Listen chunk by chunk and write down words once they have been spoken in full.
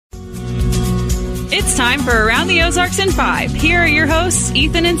It's time for Around the Ozarks in 5. Here are your hosts,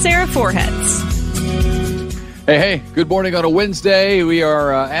 Ethan and Sarah Foreheads. Hey, good morning on a Wednesday. We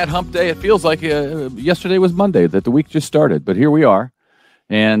are at Hump Day. It feels like yesterday was Monday, that the week just started, but here we are.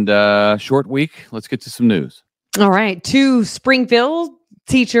 And short week. Let's get to some news. All right. Two Springfield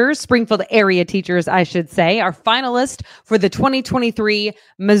area teachers, I should say, are finalists for the 2023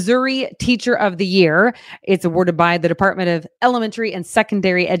 Missouri Teacher of the Year. It's awarded by the Department of Elementary and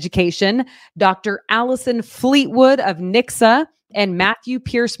Secondary Education. Dr. Allison Fleetwood of Nixa and Matthew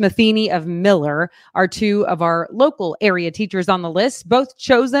Pierce Matheny of Miller are two of our local area teachers on the list, both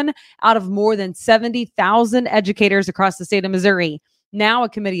chosen out of more than 70,000 educators across the state of Missouri. Now, a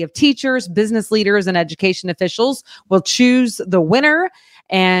committee of teachers, business leaders, and education officials will choose the winner,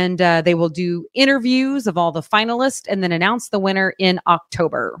 and they will do interviews of all the finalists and then announce the winner in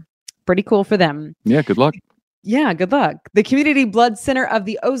October. Pretty cool for them. Yeah, good luck. Yeah, good luck. The Community Blood Center of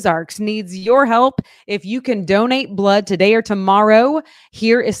the Ozarks needs your help. If you can donate blood today or tomorrow,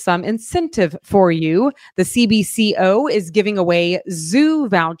 here is some incentive for you. The CBCO is giving away zoo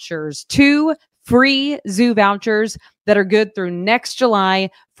vouchers, 2 free zoo vouchers that are good through next July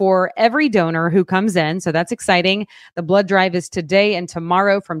for every donor who comes in. So that's exciting. The blood drive is today and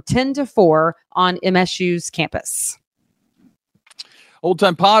tomorrow from 10 to 4 on MSU's campus. Old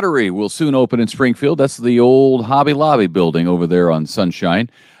Time Pottery will soon open in Springfield. That's the old Hobby Lobby building over there on Sunshine,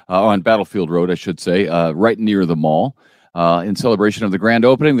 on Battlefield Road, I should say, right near the mall. In celebration of the grand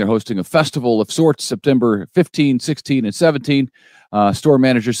opening, they're hosting a festival of sorts September 15, 16, and 17. Store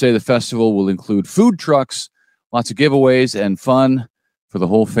managers say the festival will include food trucks, lots of giveaways, and fun for the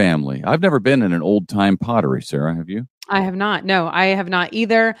whole family. I've never been in an Old Time Pottery, Sarah. Have you? I have not. No, I have not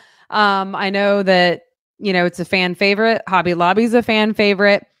either. I know that, it's a fan favorite. Hobby Lobby's a fan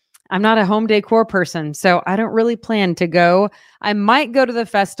favorite. I'm not a home decor person, so I don't really plan to go. I might go to the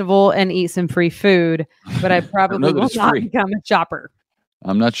festival and eat some free food, but I probably will not become a shopper.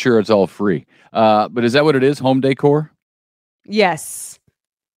 I'm not sure it's all free. But is that what it is? Home decor? Yes.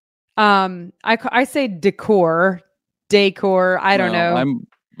 I say decor. I don't know. I'm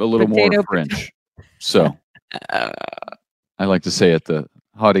a little more French, so I like to say it the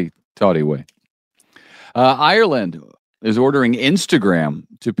haughty-taughty way. Ireland is ordering Instagram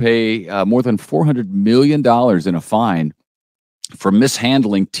to pay more than $400 million in a fine for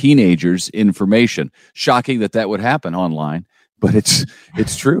mishandling teenagers' information. Shocking that would happen online, but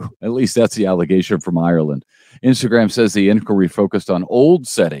it's true. At least that's the allegation from Ireland. Instagram says the inquiry focused on old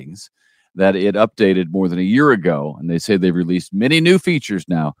settings that it updated more than a year ago, and they say they've released many new features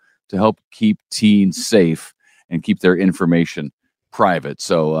now to help keep teens safe and keep their information private.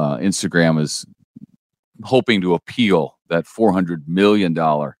 So Instagram is hoping to appeal that $400 million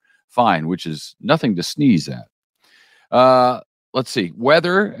fine, which is nothing to sneeze at. Let's see.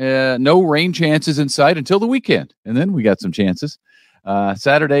 Weather, no rain chances in sight until the weekend. And then we got some chances.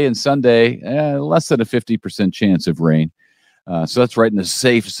 Saturday and Sunday, less than a 50% chance of rain. So that's right in the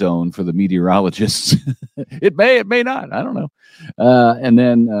safe zone for the meteorologists. It may not. I don't know. And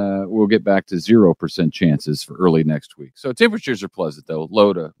then we'll get back to 0% chances for early next week. So temperatures are pleasant, though,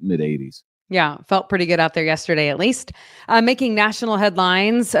 low to mid-80s. Yeah, felt pretty good out there yesterday, at least. Making national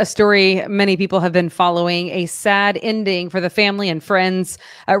headlines, a story many people have been following, a sad ending for the family and friends,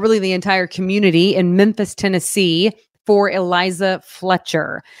 really the entire community in Memphis, Tennessee, for Eliza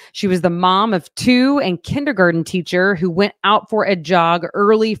Fletcher. She was the mom of 2 and kindergarten teacher who went out for a jog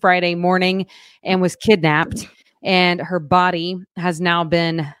early Friday morning and was kidnapped. And her body has now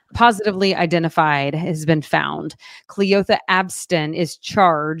been positively identified, has been found. Cleotha Abston is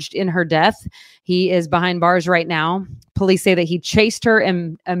charged in her death. He is behind bars right now. Police say that he chased her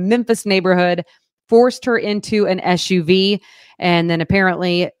in a Memphis neighborhood, forced her into an SUV, and then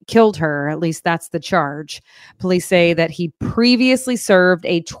apparently killed her. At least that's the charge. Police say that he previously served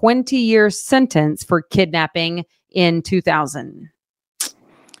a 20-year sentence for kidnapping in 2000.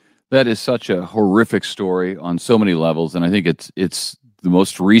 That is such a horrific story on so many levels, and I think it's the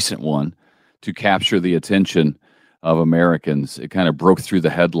most recent one to capture the attention of Americans. It kind of broke through the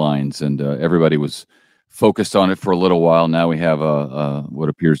headlines, and everybody was focused on it for a little while. Now we have what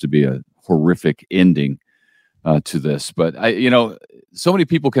appears to be a horrific ending to this. But so many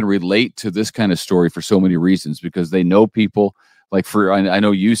people can relate to this kind of story for so many reasons because they know people. Like I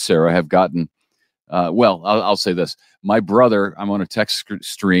know you, Sarah, have gotten. I'll say this. My brother, I'm on a text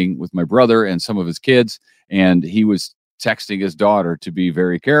string with my brother and some of his kids, and he was texting his daughter to be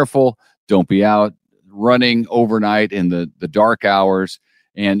very careful. Don't be out running overnight in the dark hours.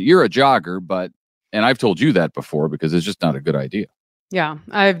 And you're a jogger, and I've told you that before because it's just not a good idea. Yeah,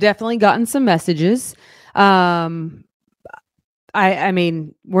 I've definitely gotten some messages. I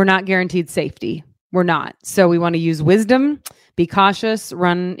mean, we're not guaranteed safety. we're not. So we want to use wisdom, be cautious,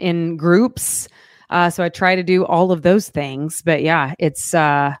 run in groups. So I try to do all of those things. But yeah, it's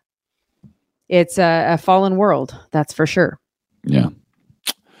a fallen world. That's for sure. Yeah.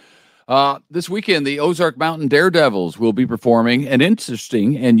 This weekend, the Ozark Mountain Daredevils will be performing an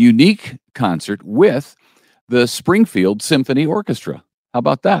interesting and unique concert with the Springfield Symphony Orchestra. How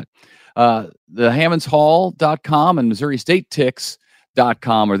about that? The HammondsHall.com and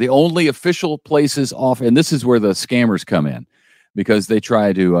MissouriStateTix.com are the only official places off, and this is where the scammers come in, because they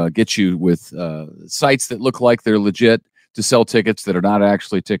try to get you with sites that look like they're legit to sell tickets that are not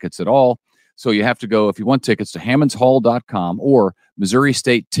actually tickets at all. So you have to go, if you want tickets, to HammondsHall.com or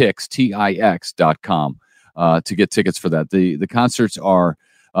MissouriStateTix.com to get tickets for that. The concerts are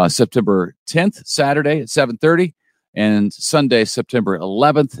September 10th, Saturday at 7:30, and Sunday, September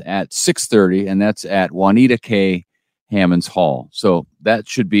 11th at 6:30, and that's at Juanita K. Hammonds Hall. So that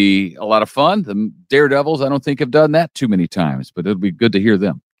should be a lot of fun. The Daredevils, I don't think, have done that too many times, but it'll be good to hear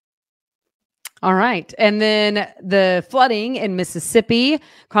them. All right. And then the flooding in Mississippi,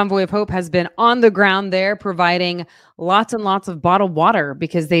 Convoy of Hope has been on the ground there providing lots and lots of bottled water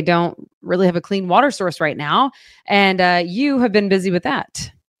because they don't really have a clean water source right now. And you have been busy with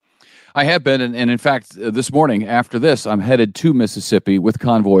that. I have been. And in fact, this morning after this, I'm headed to Mississippi with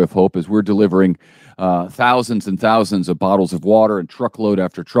Convoy of Hope as we're delivering thousands and thousands of bottles of water and truckload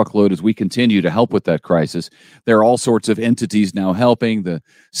after truckload as we continue to help with that crisis. There are all sorts of entities now helping. The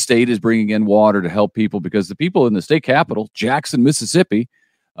state is bringing in water to help people because the people in the state capital, Jackson, Mississippi,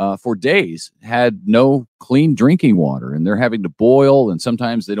 for days had no clean drinking water, and they're having to boil, and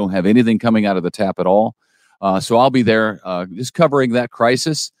sometimes they don't have anything coming out of the tap at all. So I'll be there just covering that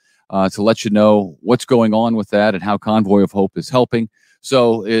crisis to let you know what's going on with that and how Convoy of Hope is helping.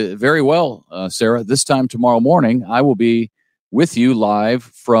 So very well, Sarah, this time tomorrow morning, I will be with you live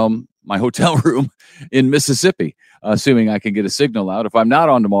from my hotel room in Mississippi, assuming I can get a signal out. If I'm not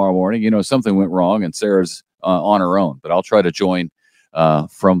on tomorrow morning, something went wrong and Sarah's on her own, but I'll try to join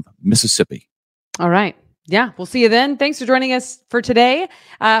from Mississippi. All right. Yeah, we'll see you then. Thanks for joining us for today.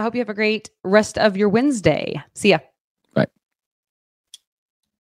 I hope you have a great rest of your Wednesday. See ya.